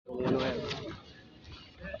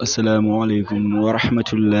Assalamu alaikum wa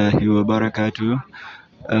rahmatullahi wa barakatuh.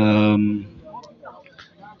 Um,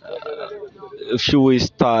 should we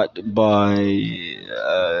start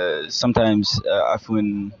by sometimes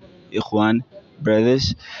Afwan Ikhwan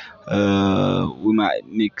brothers? We might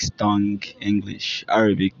mix tongue English,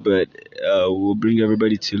 Arabic, but we'll bring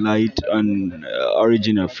everybody to light on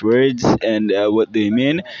origin of words and what they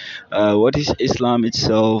mean. What is Islam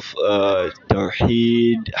itself?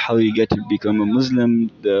 Tawheed, how you get to become a Muslim,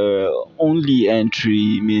 the only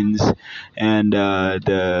entry means, and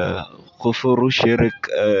the kufur shirk,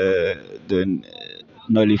 the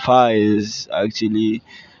nullifiers actually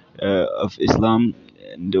of Islam,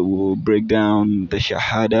 and we'll break down the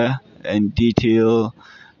Shahada in detail.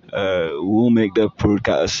 We'll make the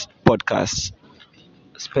podcast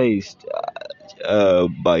spaced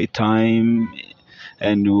by time,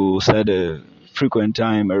 and we'll set a frequent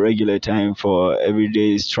time, a regular time for every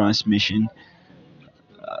day's transmission.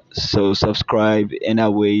 So subscribe and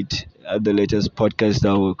await the latest podcast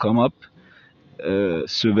that will come up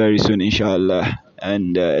so very soon, inshallah,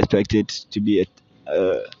 and expect it to be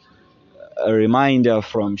a reminder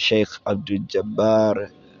from Sheikh Abdul Jabbar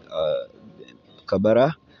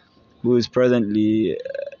Kabara, who is presently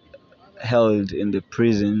held in the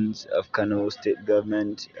prisons of Kano state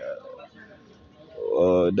government,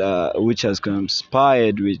 which has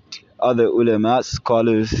conspired with other ulama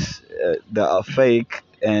scholars that are fake,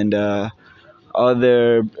 and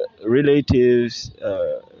other relatives,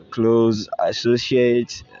 close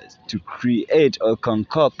associates, to create or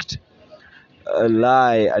concoct a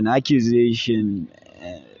lie, an accusation,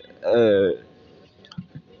 uh,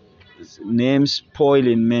 name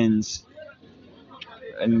spoiling means,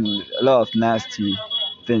 and a lot of nasty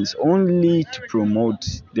things only to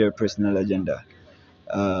promote their personal agenda.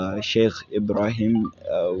 Sheikh Ibrahim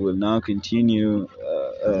will now continue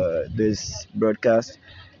this broadcast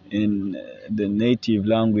in the native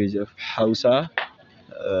language of Hausa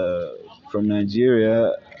uh, from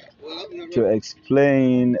Nigeria to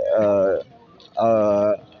explain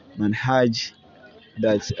our manhaj,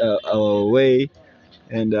 that's our way,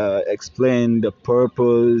 and explain the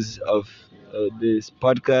purpose of this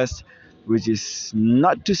podcast, which is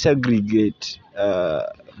not to segregate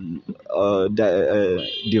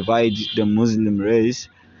divide the Muslim race,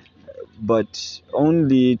 but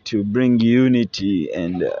only to bring unity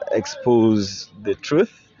and expose the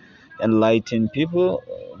truth, enlighten people,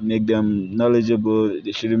 make them knowledgeable.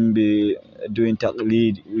 They shouldn't be doing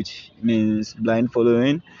taqleed, which means blind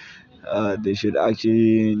following. They should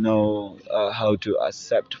actually know how to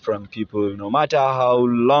accept from people, no matter how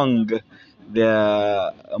long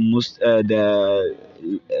the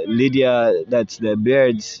Lydia, that's the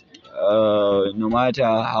beards, no matter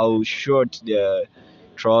how short their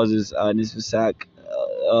trousers are, nisfu sack,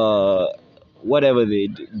 whatever they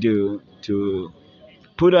do to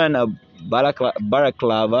put on a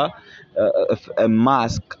balaclava, a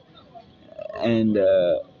mask, and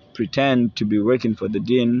pretend to be working for the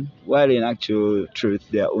deen, while in actual truth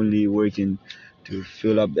they are only working to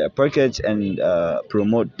fill up their pockets and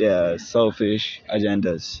promote their selfish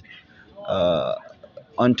agendas. uh,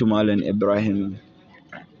 أنتم معلن إبراهيم،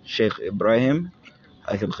 شيخ إبراهيم،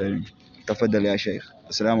 أخي الخير، تفضل يا شيخ.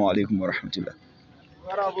 السلام عليكم ورحمة الله.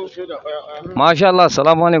 Masha Allah,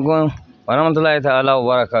 assalamu alaikum wa rahmatullahi ta'ala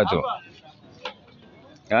wa barakatuh.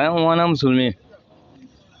 ‘Ya'yan uwana musulmi,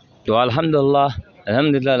 to alhamdulillah,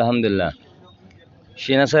 alhamdulillah, alhamdulillah.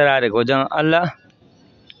 Shi nasara daga wajen Allah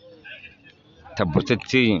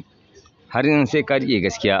tabbatacce har yin sai ka riƙe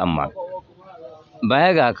gaskiya, amma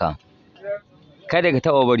baya ga haka, kada ka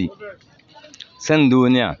taɓa bari san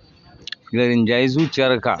duniya ya rinjayi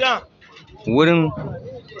zuciyarka wurin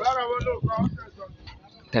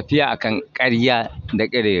tafiya akan ƙarya da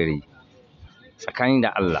ƙarairayi. Tsakani da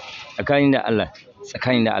Allah, tsakani da Allah,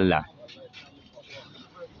 tsakani da Allah.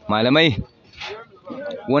 Malamai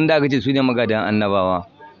wanda aka ce su ne magadan annabawa,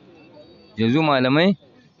 yanzu malamai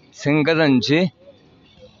sun kasance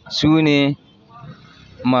su ne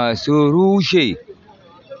masu rushe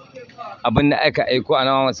abin da aka aiko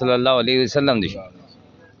annabi Muhammad sallallahu alaihi wasallam da shi.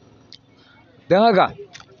 Don haka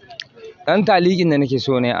ɗan talikin da nake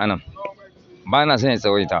so ne a nan, ba na son ya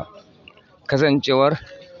tsawaita, kasancewar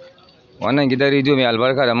wannan gidan rediyo mai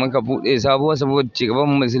albarka da muka buɗe sabuwa saboda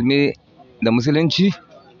cigaban musulmi da musulunci.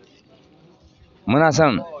 Muna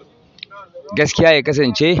son gaskiya ya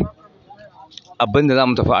kasance abin da za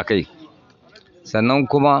mu tafi a kai, sannan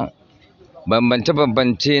kuma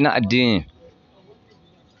bambance-bambance na addini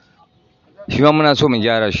shi ma muna so mu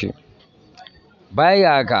gyara shi. Baya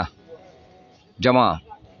ga haka, jama'a,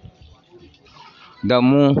 da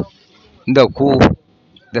mu da ku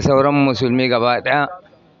da sauran musulmi gaba ɗaya,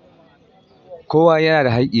 kowa yana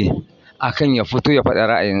da haƙƙi akan ya fito ya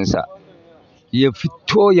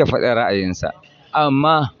faɗi ra'ayinsa,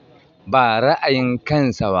 amma ba ra'ayin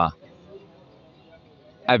kansa ba,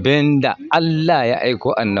 abinda Allah ya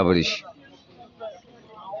aiko annabi da shi,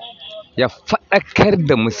 ya faɗakar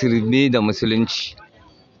da musulmi da musulunci,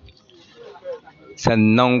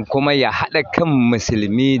 sannan kuma ya haɗa kan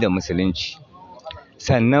musulmi da musulunci,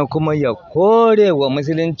 sannan kuma ya kore wa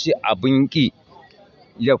musulunci abin ƙi,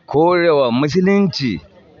 ya kore wa musulunci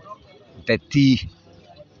datti.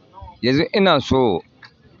 Yanzu ina so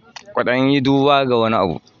ku ɗan yi duba ga wani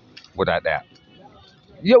abu guda ɗaya.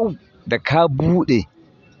 Yau da ka buɗe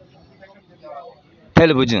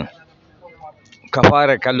talabijin ka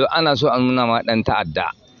fara kallo ana so a nuna ma ɗan ta'adda,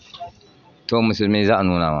 to musulmi za a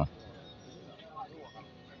nuna ma.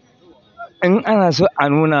 In ana so a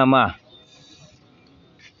nuna ma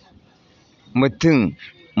mutum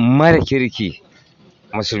mara kirki,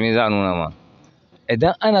 musulmi za a nuna ma.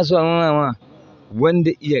 Idan ana so a nuna ma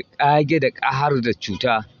wanda iya ƙage da ƙahar da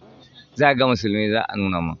cuta, za ga musulmi za a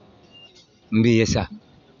nuna ma. Me yasa?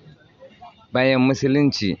 Bayan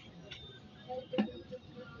musulunci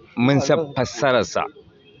mun san fassararsa,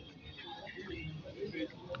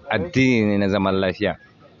 addini ne na zaman lafiya.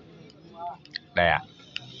 Ɗaya,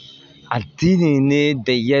 addini ne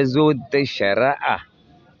da ya zo da shari'a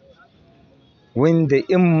wanda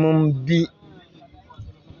in mun bi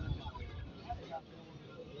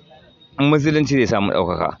musulunci zai samu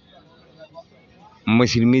ɗaukaka,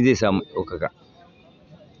 musulmi zai samu ɗaukaka.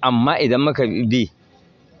 Amma idan muka bi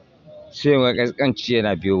sai muga ƙasƙanci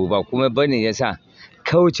yana biyo ba kuma bane yasa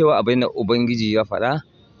kaucewa abin da Ubangiji ya faɗa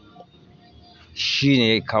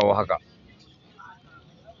shine ya kawo haka.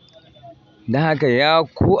 Don haka ya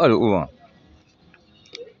ku al'umma,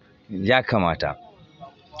 ya kamata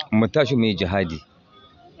mu tashi muyi jihadi,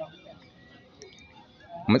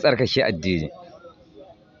 mu tsarkake addini.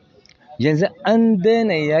 Yanzu an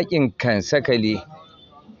daina yaƙin kan sakali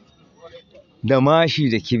da mashi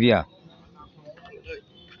da kibiya.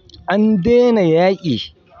 An daina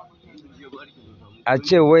yaƙi a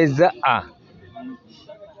ce wai za a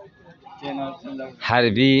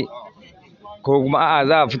harbi ko kuma a'a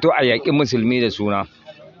za a fito a yaƙi musulmi da suna,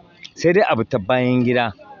 sai dai abu ta bayan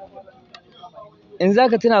gida. In za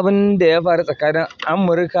ka tuna abin da ya faru tsakanin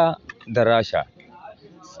Amurka da Rasha,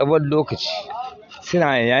 tsawon lokaci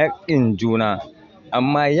suna yaƙin juna,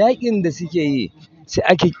 amma yaƙin da suke yi sai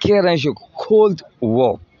ake kiran shi Cold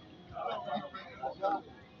War.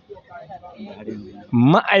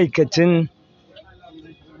 Ma'aikacin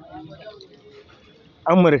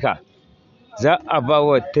Amurka za a ba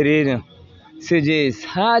wa training su je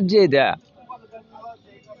saje da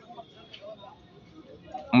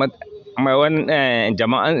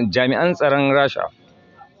jami'an tsaron Rasha,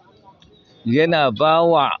 yana ba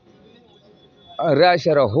wa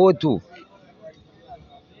Rasha rahoto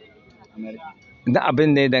na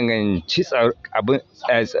abin da ya danganci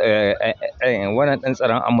wannan ɗan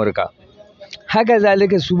tsaron Amurka. Haka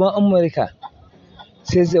zalika su ma Amurka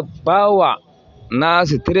sai su ba wa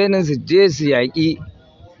nasu training su je su yaƙi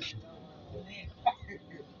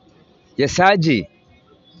ya saje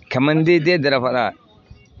kamar daidai da na faɗa.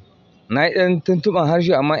 Na yi ɗan tuntuɓen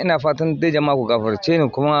harshe amma ina fatan dai jama'a ku gafarce ni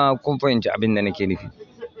kuma kun fahimci abin da nake nufi.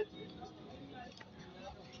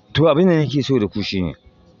 To abin da nake so da ku shine,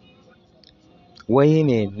 wai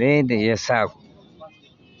menene da ya sa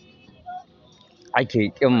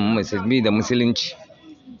ake ƙin musulmi da musulunci?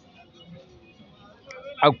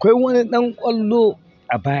 Akwai wani ɗan ƙwallo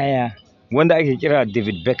a baya wanda ake kira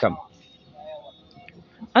David Beckham.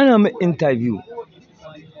 Ana mai interview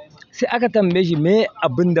sai aka tambaye shi me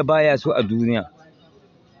abin da baya so a duniya,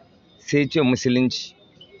 sai ya ce musulunci.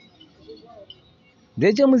 Da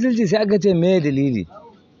ya ce musulunci sai aka ce me dalili,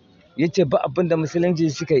 ya ce ba abin da musulunci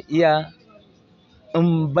suka iya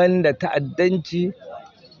in ban da ta'addanci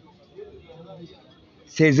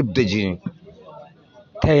sai zub da jini.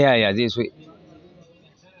 Ta yaya zai so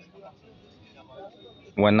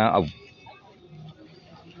wannan abu?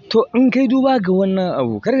 To in kai duba ga wannan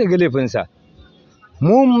abu kar ka ga laifinsa.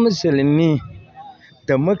 Mu musulmi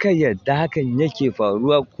da muka yarda hakan yake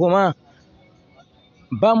faruwa kuma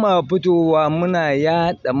ba ma fitowa muna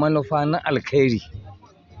yaɗa manufa na alkhairi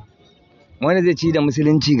wanda zai ci da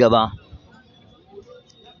musulunci gaba,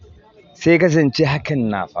 sai kasance hakan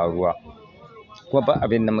na faruwa kuma ba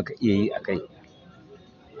abin da muka iya yi a kai.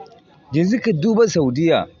 Yanzu ka duba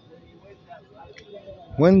Saudiya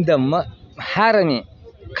wanda harami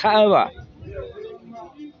Ka'aba,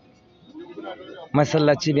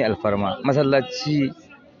 masallaci mai alfarma, masallaci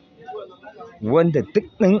wanda duk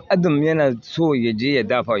ɗan adam yana so ya je ya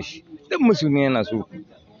dafa shi, duk musulmi yana so.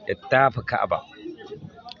 da tafi Ka'aba.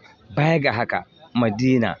 Baya ga haka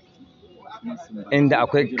Madina inda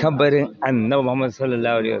akwai kabarin Annabi Muhammad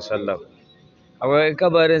sallallahu alaihi wasallam, akwai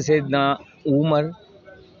kabarin Sayyidina Umar,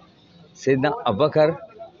 Sayyidina Abubakar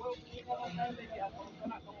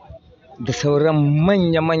da sauran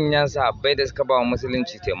manya-manyan sahabbai da suka ba wa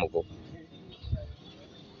musulunci taimako.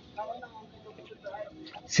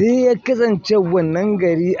 Sai ya kasance wannan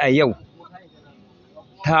gari a yau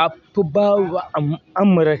ta fi ba wa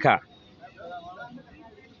Amurka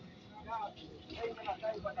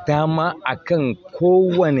dama akan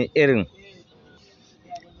kowane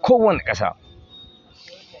ƙasa.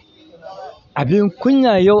 Abin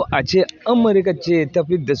kunya yau a ce Amurka ce ta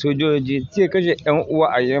fidda sojoji ce kashe 'yan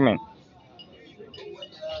uwa a Yemen.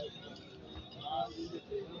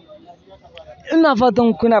 Ina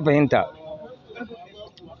fatan kuna fahimta.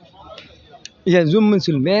 Yanzu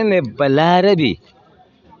musulmai ne balarabe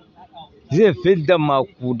zai fidda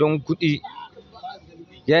makudan kuɗi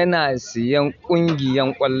yana siyan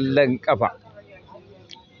ƙungiyan ƙwallon ƙafa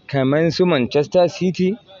kamar su Manchester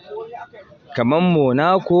City, kamar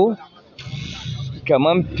Monaco,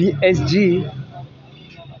 kamar PSG.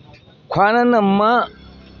 Kwanan nan ma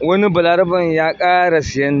wani balaraben ya ƙara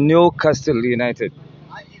siyan Newcastle United.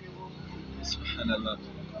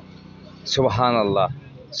 Subhanallah,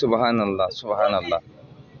 subhanallah, subhanallah.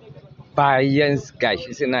 Bayan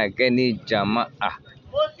gashi suna gani jama'a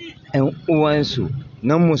 'yan uwansu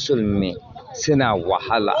na musulmi suna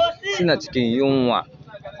wahala, suna cikin yunwa,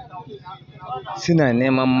 suna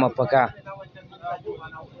neman mafaka,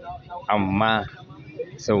 amma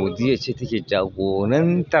Saudiya ce take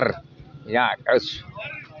jagorantar yaƙarsu.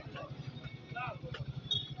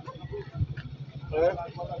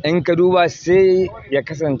 In ka duba sai ya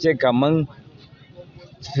kasance kaman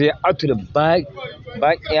fi'atul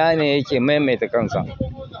baƙiya ne yake maimaita kansa.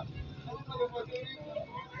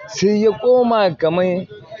 Sai ya koma kaman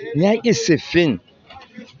yaƙi Siffin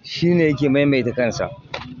shi ne yake maimaita kansa.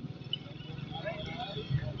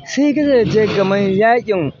 Sai kasance kaman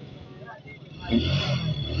yaƙin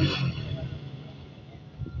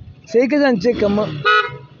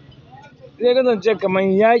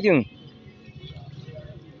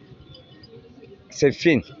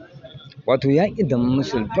Siffin, wato yaƙin da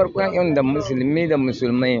farkon yaƙin da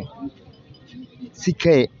musulmai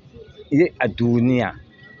suka yi a duniya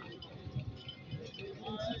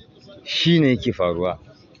shi ne yake faruwa.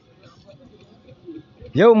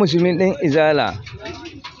 Yau musulmi ɗan izala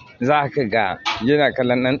za ka ga yana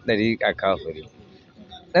kallon ɗan ɗariƙa kafiri.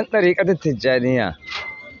 Ɗan ɗariƙar Tijjaniya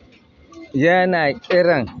yana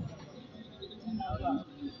kiran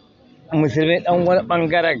musulmi ɗan wani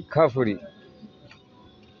ɓangaren kafiri.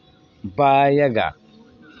 Baya ga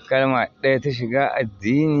kalma ɗaya ta shiga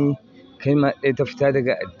addini, kalma ɗaya ta fita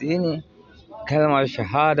daga addini, kalmar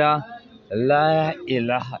shahada la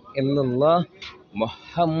ilaha illallah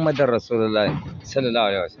Muhammadun Rasulullah sallallahu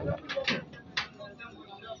alaihi wasallam.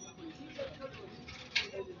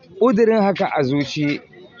 ƙudurin haka a zuci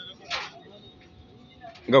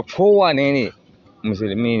ga kowane ne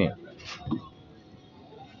musulmi ne.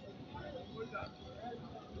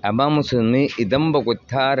 Amma musulmi idan ba ku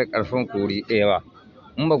tara ƙarfin ku wuri ɗaya ba,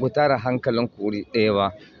 in ba ku tara hankalin ku wuri ɗaya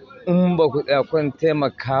ba, in ba ku tsaya kun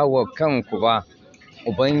taimaka wa kanku ba,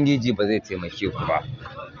 Ubangiji ba zai taimake ku ba.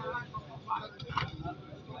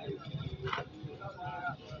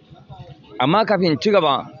 Amma kafin ci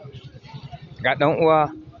gaba, ga ɗan uwa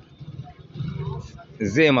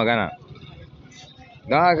zai magana.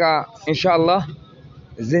 Don haka insha Allah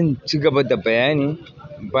zan ci gaba da bayani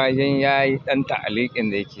bayan ya yi ɗan ta'aliƙin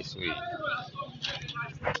da yake so yi.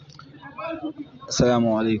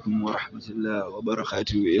 Assalamu alaikum wa rahmatullahi wa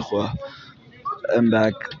barakatuh, ikhwa. I'm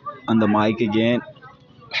back on the mic again.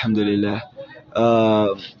 Alhamdulillah.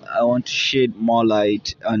 I want to shed more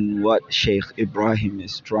light on what Sheikh Ibrahim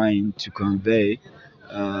is trying to convey.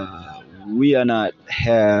 We are not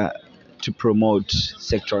here to promote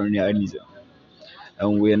sectarianism,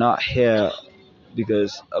 and we are not here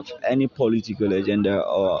because of any political agenda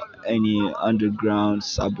or any underground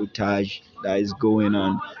sabotage that is going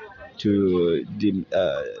on to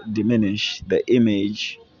diminish the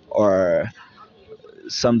image or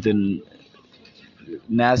something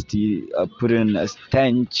nasty, putting a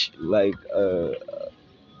stench like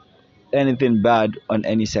anything bad on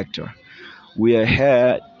any sector. We are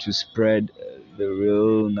here to spread the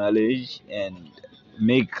real knowledge and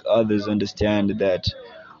make others understand that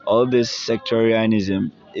all this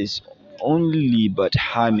sectarianism is only but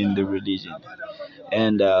harming the religion,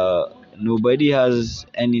 and nobody has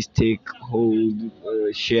any stakehold,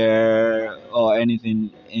 share, or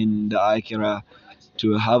anything in the Akira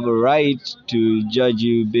to have a right to judge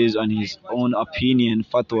you based on his own opinion,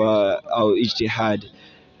 fatwa or ijtihad,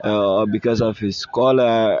 or because of his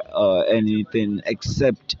scholar or anything,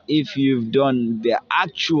 except if you've done the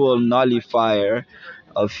actual nullifier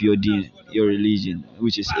of your deen, your religion,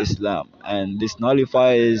 which is Islam. And these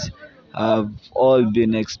nullifiers have all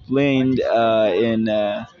been explained in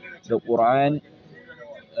the Quran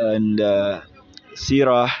and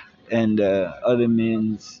Sirah and other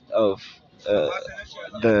means of uh,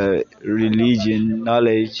 the religion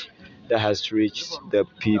knowledge that has reached the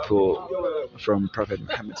people from Prophet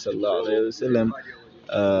Muhammad sallallahu alaihi wasallam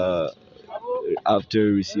uh,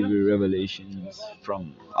 after receiving revelations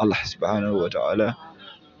from Allah subhanahu wa ta'ala,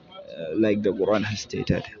 like the Quran has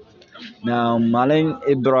stated. Now, Malam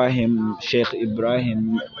Ibrahim, Sheikh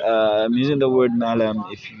Ibrahim, I'm using the word Malam.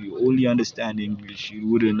 If you only understand English, you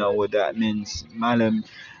wouldn't know what that means. Malam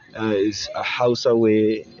is a Hausa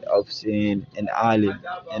way of saying an alim.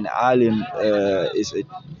 An alim is a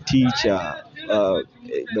teacher.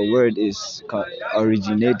 The word is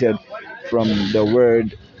originated from the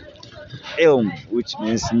word ilm, which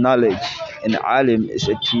means knowledge. An alim is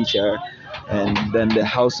a teacher, and then the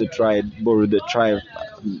Hausa tribe, borrowed the tribe,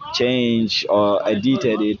 changed or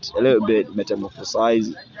edited it a little bit,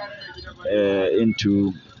 metamorphosized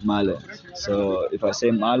into Malam. So if I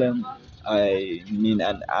say Malam, I mean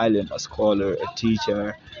an alim, a scholar, a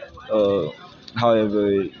teacher, uh,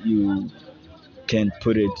 however you can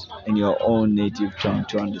put it in your own native tongue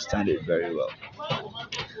to understand it very well.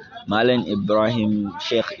 Malan Ibrahim,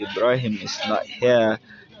 Sheikh Ibrahim is not here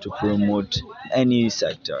to promote any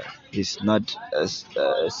sector. He's not a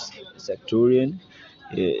sectarian.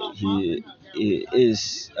 He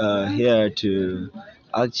is here to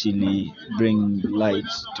actually bring light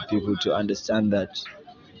to people to understand that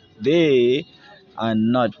they are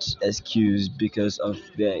not excused because of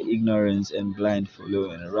their ignorance and blind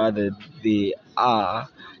following. Rather, they are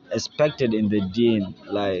expected in the deen,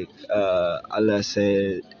 like Allah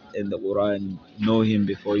said in the Quran, know Him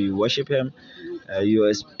before you worship Him. You are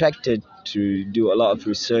expected to do a lot of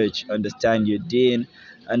research, understand your deen,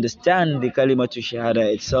 understand the kalimatu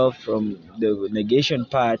shahada itself from the negation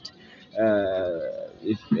part.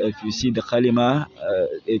 If you see the kalima,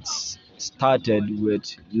 it's started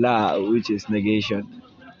with la, which is negation,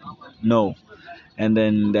 no, and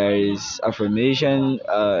then there is affirmation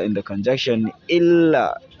in the conjunction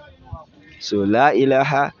illa. So la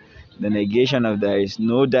ilaha, the negation of there is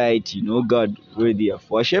no deity, no God worthy of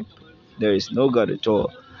worship. There is no God at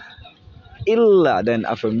all. Illa, then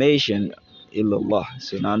affirmation, illallah.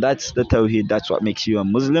 So now that's the tawheed. That's what makes you a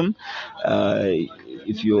Muslim.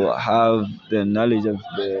 If you have the knowledge of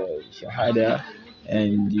the shahada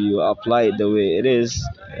and you apply it the way it is,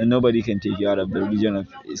 nobody can take you out of the religion of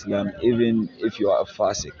Islam, even if you are a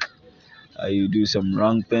fasik. You do some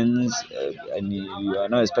wrong things, and you are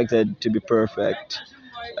not expected to be perfect.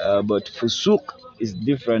 But fusuk is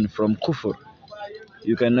different from kufr.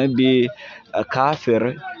 You cannot be a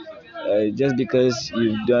kafir just because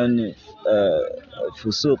you've done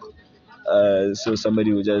fusuk. So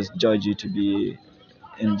somebody will just judge you to be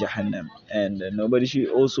in Jahannam. And nobody should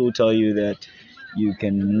also tell you that you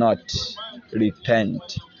cannot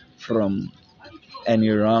repent from any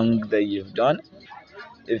wrong that you've done.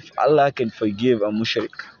 If Allah can forgive a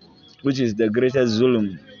mushrik, which is the greatest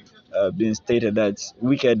zulm being stated, that's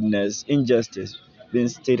wickedness, injustice being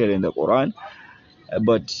stated in the Quran.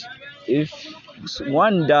 But if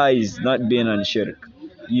one dies not being on shirk,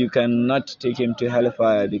 you cannot take him to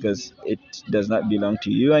hellfire because it does not belong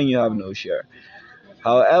to you and you have no share.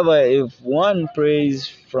 However, if one prays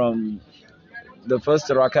from the first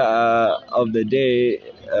rak'ah of the day,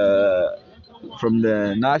 from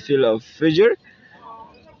the nafil of Fajr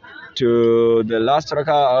to the last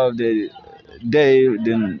rak'ah of the day,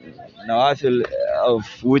 then nafil of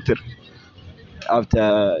Witr,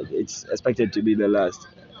 after it's expected to be the last.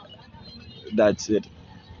 That's it.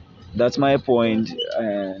 That's my point,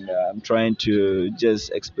 and I'm trying to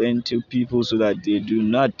just explain to people so that they do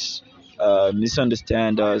not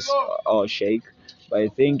misunderstand us or shake by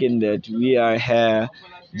thinking that we are here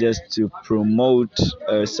just to promote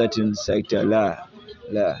a certain sector. La,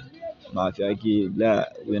 mafiaki, la.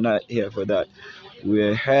 We're not here for that.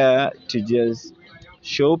 We're here to just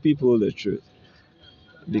show people the truth,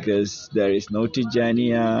 because there is no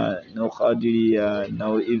Tijaniya, no Qadiriya,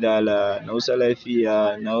 no Idala, no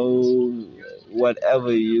Salafiya, no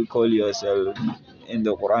whatever you call yourself in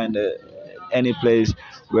the Quran, any place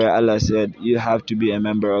where Allah said you have to be a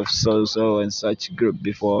member of so and such group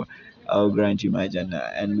before I'll grant you my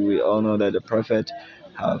Jannah. And we all know that the Prophet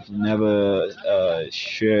have never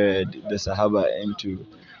shared the Sahaba into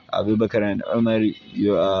Abu Bakr and Umar,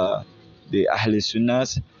 you are the Ahl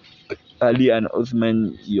Sunnahs. Ali and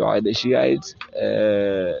Uthman, you are the Shiites.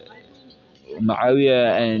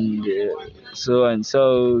 Muawiyah and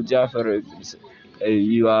so, Jafar,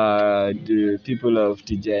 you are the people of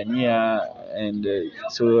Tijaniya, and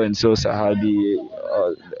so Sahabi,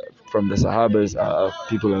 from the Sahabas are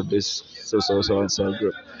people of this so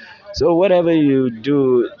group. So whatever you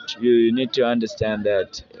do, you need to understand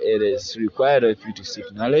that it is required of you to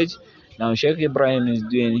seek knowledge. Now Sheikh Ibrahim is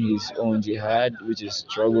doing his own jihad, which is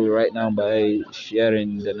struggle right now by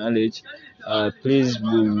sharing the knowledge. Please,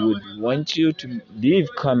 we would want you to leave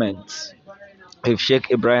comments. If Sheikh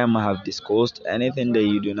Ibrahim have discussed anything that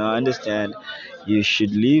you do not understand, you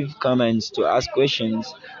should leave comments to ask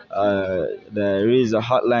questions. There is a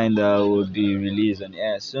hotline that will be released on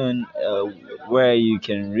air soon, where you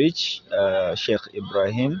can reach Sheikh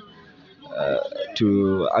Ibrahim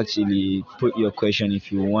to actually put your question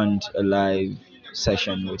if you want a live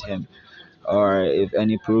session with him, or if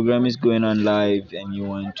any program is going on live and you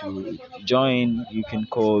want to join, you can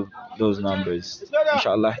call those numbers.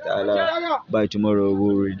 Inshallah ta'ala, by tomorrow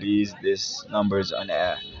we'll release these numbers on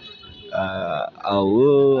air. I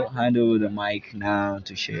will hand over the mic now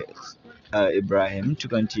to Sheikh Ibrahim to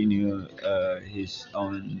continue his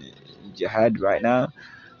own jihad right now,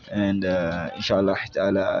 and inshallah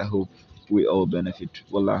ta'ala, I hope we all benefit.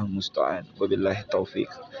 Wallahu musta'an wa billahi tawfiq.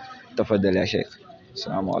 تفضل يا شيخ.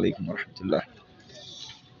 السلام عليكم ورحمة الله.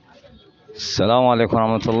 Assalamu alaikum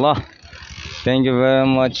warahmatullah. Thank you very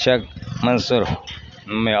much, Sheikh Mansur.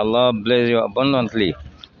 May Allah bless you abundantly.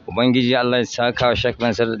 Ubangiji Allah ya saka wa Sheikh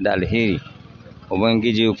Mansur da alheri.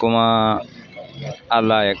 Ubangiji kuma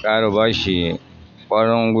Allah ya ƙara bashi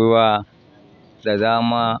ƙwarin gwiwa da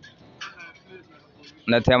dama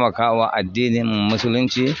na taimakawa addinin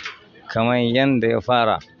musulunci kamar yadda ya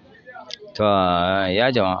fara. To ya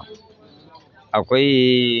jama'a,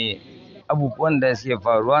 akwai abubuwan da suke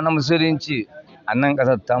faruwa na musulunci a nan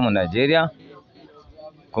ƙasar tamu Najeriya,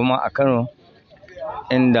 kuma a Kano,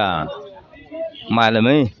 inda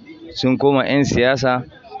malamai sun koma 'yan siyasa,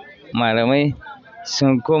 malamai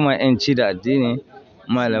sun koma 'yan ci da addini,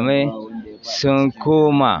 malamai sun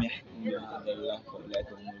koma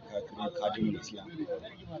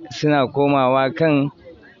suna komawa kan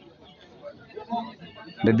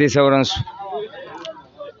da dai sauransu.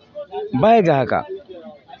 Baya ga haka,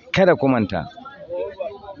 kada ku manta,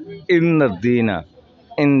 inna dina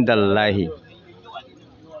indallahi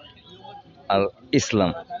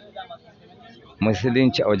al-islam,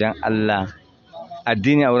 musulunci a wajen Allah,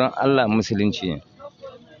 addini a wurin Allah musulunci ne.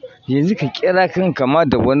 Yanzu ka kira kanka ma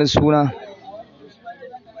da wani suna,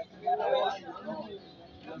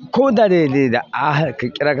 ko da daidai da ka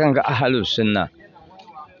kira kanka ahlus sunna,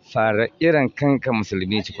 fara kiran kanka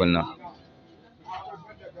musulmi tukunna.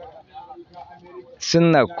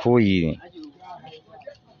 Sunna koyi ne,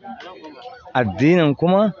 addinin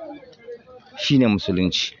kuma shine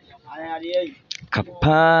musulunci. Ka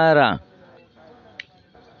fara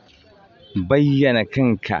bayyana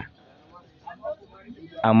kanka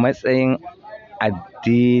a matsayin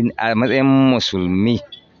addini, a matsayin musulmi.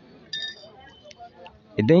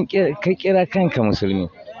 Idan ka kira kanka musulmi,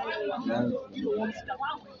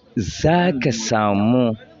 za ka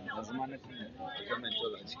samu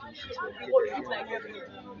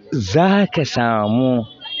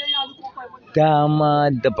dama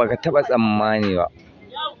da baka taɓa tsammani ba.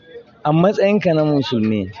 A matsayinka na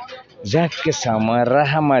musulmi, za ka samu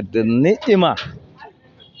rahama da ni'ima.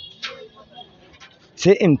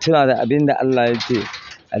 Sai in tuna da abin da Allah ya ce,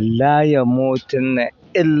 la yamutunna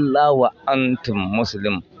illa wa antum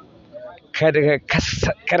muslim. Kada ka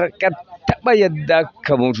taɓa yadda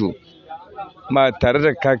ka mutu ba tare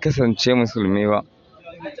da ka kasance musulmi ba.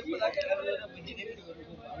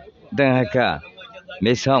 Don haka, me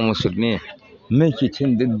yasa musulmi muke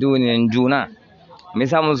cin duk duniyan juna? Me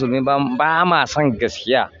yasa musulmi ba ma son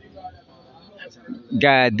gaskiya?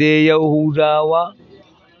 Ga dai Yahudawa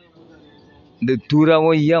da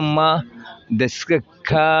Turawan yamma da suka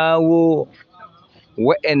kawo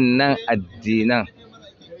wa'annan addinan,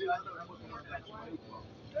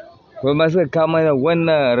 kuma suka kawo mana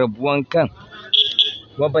wannan rabuwan kan,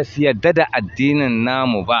 kuma ba su yarda da addinin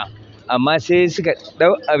namu ba, amma sai suka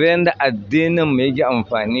ɗau abin da addinin mu yake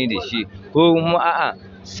amfani da shi, ko kuma a'a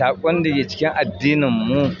saƙon da ke cikin addinin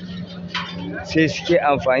mu sai suke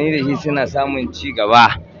amfani da shi suna samun ci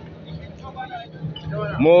gaba.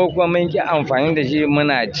 Mu kuma mun ƙi amfani da shi,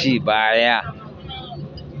 muna ci baya.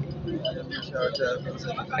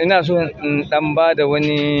 Ina so in ɗan ba da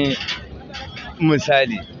wani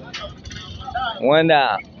misali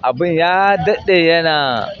wanda abin ya daɗe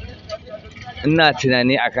ina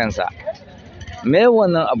tunani a kansa. Me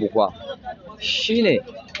wannan abu kuwa? Shine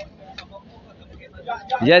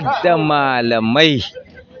yadda malamai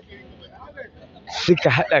suka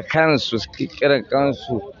haɗa kansu suka kiran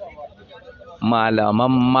kansu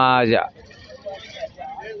malaman maja.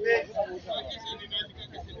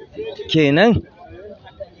 Kenan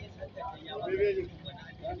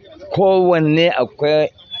kowanne akwai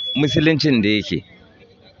musuluncin da yake.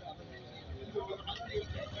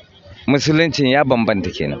 Musuluncin ya bambanta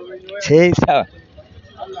kenan. Sai sa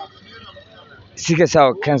suka sa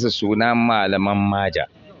wa kansu suna malaman maja.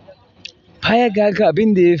 Baya ga haka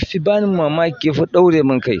abin da ya fi bani mamaki ya fi ɗaure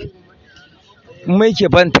min kai kuma yake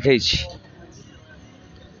ban takaici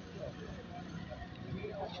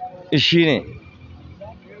shine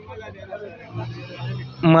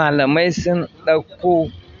malamai sun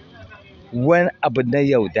ɗauko wani abu na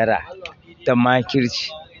yaudara da makirci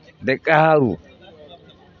da ƙaro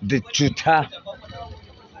da cuta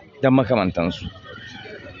da makamantansu.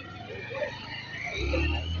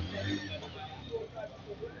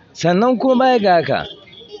 Sannan kuma baya ga haka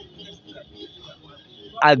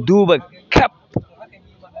a duba kaf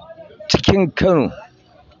cikin Kano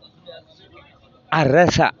a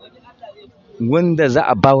rasa wanda za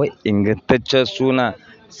a bawa ingantaccen suna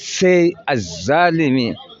sai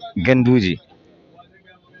azzalumi Ganduje.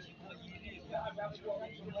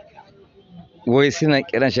 Wai suna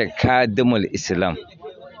kiranshi Kadimul Islam.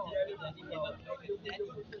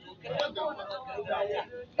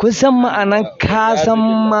 Kun san ma'anar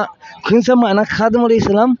Kadimul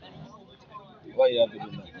Islam?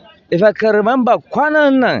 If I can remember,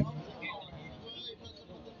 kwanan nan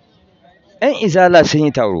 'yan izala sun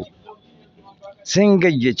yi taro sun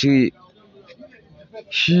gayyaci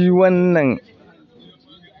shi wannan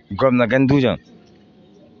gwamna Gandujen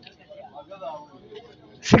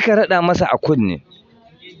suka raɗa masa a kunne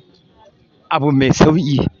abu mai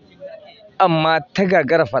sauƙi amma ta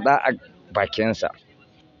gagara faɗa a bakinsa.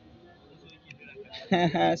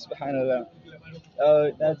 Subhanallah.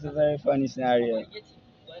 Oh, that's a very funny scenario.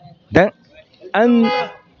 Dan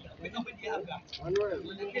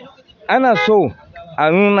ana so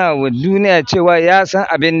a nuna wa duniya cewa ya san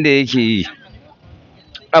abin da yake yi.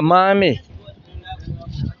 Amma me?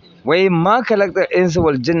 Wai ma khalaqtal insa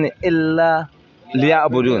wal jinna illa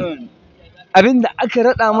liya'budun. Abin da aka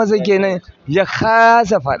raɗa masa kenan ya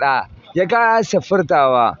kasa faɗa, ya kasa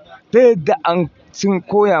furtawa ta yadda sun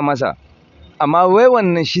koya masa. Amma wai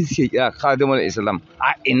wannan shi suke kira Kadimul Islam.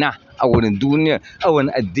 A ina? A wurin duniya, a wani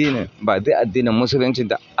addinin ba dai addinin musulunci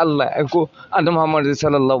da Allah ya aiko Annabi Muhammad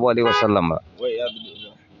sallallahu alaihi wasallam ba.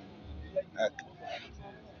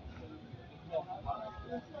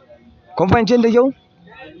 Kun fahimci da kyau?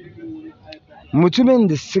 Mutumin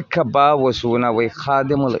da suka ba wa suna wai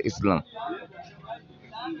Kadimul Islam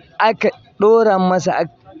aka ɗora masa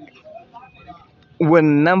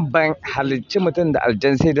wannan ban halicci mutum da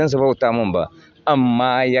aljan sai don su bauta mun ba,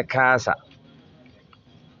 amma ya kasa.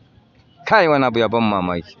 Kai wani abu ya ban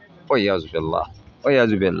mamaki. Wayyazu billah.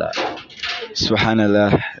 Wayyazu billah.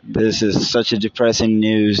 Subhanallah, this is such a depressing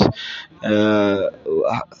news.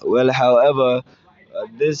 Well, however,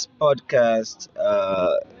 this podcast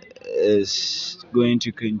is going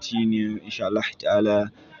to continue, inshallah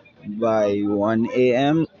ta'ala, by 1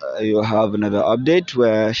 a.m. You'll have another update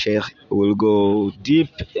where Sheikh will go deep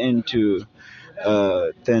into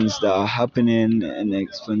things that are happening and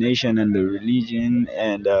explanation and the religion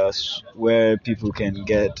and where people can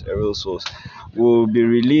get a real source. We'll be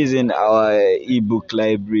releasing our ebook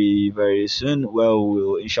library very soon where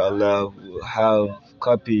we'll inshallah will have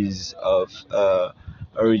copies of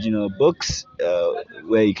original books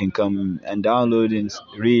where you can come and download and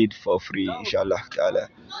read for free inshallah ta'ala.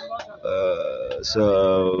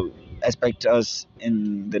 So expect us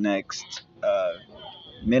in the next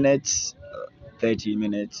minutes, 30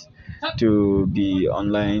 minutes, to be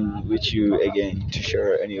online with you again to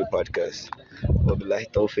share a new podcast. Wabillahi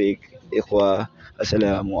tawfiq, ikhwa.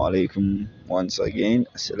 Assalamu alaikum once again.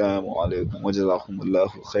 Assalamu alaikum wa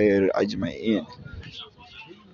jazakumullahu khair ajma'in.